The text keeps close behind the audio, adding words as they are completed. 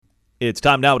It's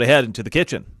time now to head into the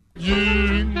kitchen.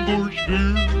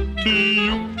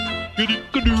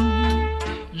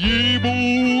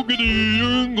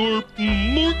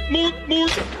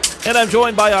 And I'm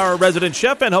joined by our resident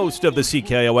chef and host of the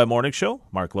CKOM Morning Show,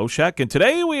 Mark Loshak. And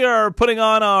today we are putting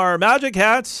on our magic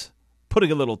hats,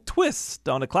 putting a little twist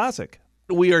on a classic.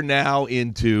 We are now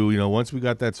into, once we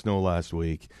got that snow last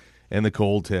week and the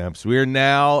cold temps, we are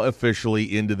now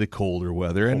officially into the colder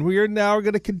weather. And we are now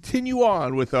going to continue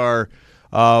on with our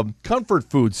comfort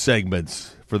food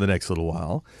segments for the next little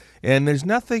while. And there's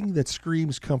nothing that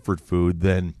screams comfort food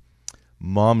than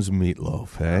Mom's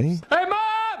meatloaf, hey? Hey,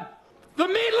 Mom! The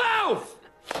meatloaf!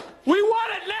 We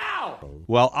want it now!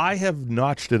 Well, I have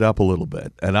notched it up a little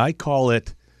bit, and I call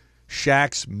it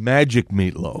Shaq's Magic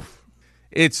Meatloaf.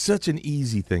 It's such an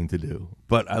easy thing to do,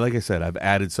 but like I said, I've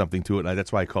added something to it, and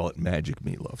that's why I call it Magic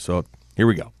Meatloaf. So here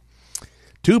we go.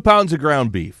 2 pounds of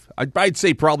ground beef. I'd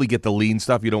say probably get the lean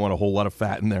stuff. You don't want a whole lot of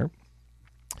fat in there.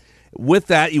 With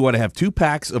that, you want to have 2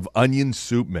 packs of onion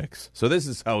soup mix. So this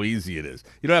is how easy it is.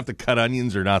 You don't have to cut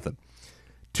onions or nothing.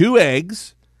 2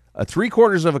 eggs,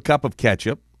 3/4 of a cup of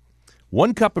ketchup,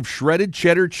 1 cup of shredded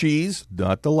cheddar cheese,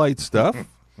 not the light stuff.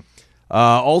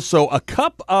 Also, a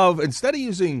cup of, instead of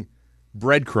using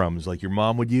breadcrumbs like your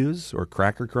mom would use or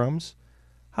cracker crumbs,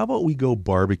 how about we go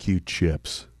barbecue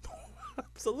chips?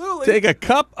 Absolutely. Take a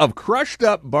cup of crushed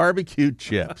up barbecue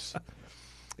chips.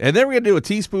 And then we're going to do a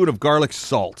teaspoon of garlic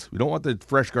salt. We don't want the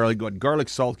fresh garlic. You want garlic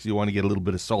salt because you want to get a little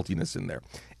bit of saltiness in there.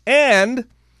 And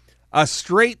a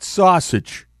straight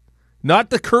sausage. Not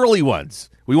the curly ones.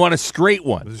 We want a straight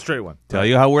one. It's a straight one. Tell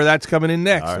you where that's coming in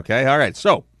next, okay? All right,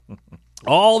 so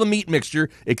all the meat mixture,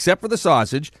 except for the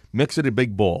sausage, mix it in a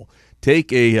big bowl.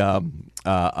 Take a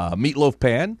meatloaf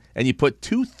pan, and you put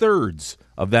 2/3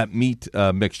 of that meat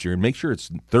mixture, and make sure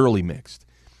it's thoroughly mixed.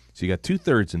 So you got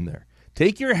 2/3 in there.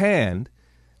 Take your hand,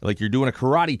 like you're doing a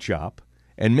karate chop,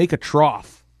 and make a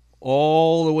trough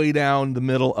all the way down the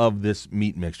middle of this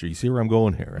meat mixture. You see where I'm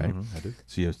going here, right? I do.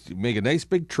 So you make a nice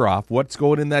big trough. What's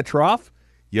going in that trough?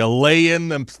 You lay in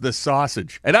the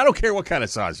sausage. And I don't care what kind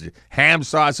of sausage. Ham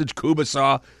sausage,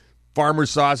 kubasa, farmer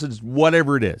sausage,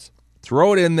 whatever it is.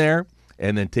 Throw it in there,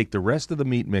 and then take the rest of the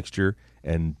meat mixture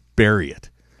and bury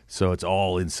it so it's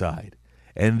all inside.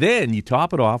 And then you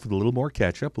top it off with a little more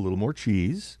ketchup, a little more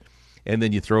cheese, and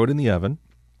then you throw it in the oven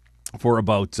for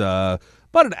about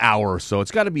an hour or so.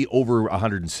 It's got to be over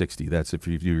 160. That's if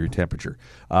you do your temperature.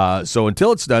 So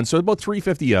until it's done, so about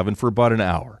 350 oven for about an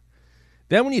hour.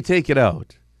 Then when you take it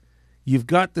out, you've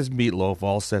got this meatloaf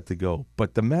all set to go.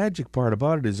 But the magic part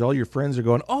about it is all your friends are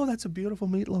going, oh, that's a beautiful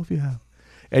meatloaf you have.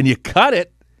 And you cut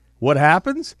it. What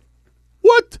happens?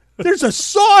 What? There's a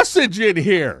sausage in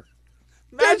here.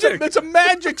 Magic. It's a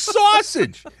magic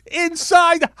sausage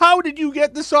inside. How did you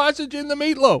get the sausage in the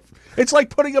meatloaf? It's like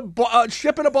putting a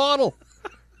ship in a bottle,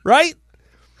 right?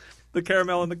 The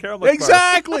caramel and the caramel.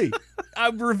 Exactly.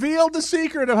 I've revealed the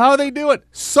secret of how they do it.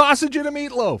 Sausage in a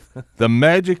meatloaf. The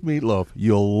magic meatloaf.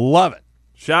 You'll love it.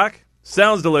 Shaq,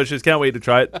 sounds delicious. Can't wait to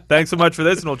try it. Thanks so much for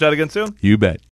this, and we'll chat again soon. You bet.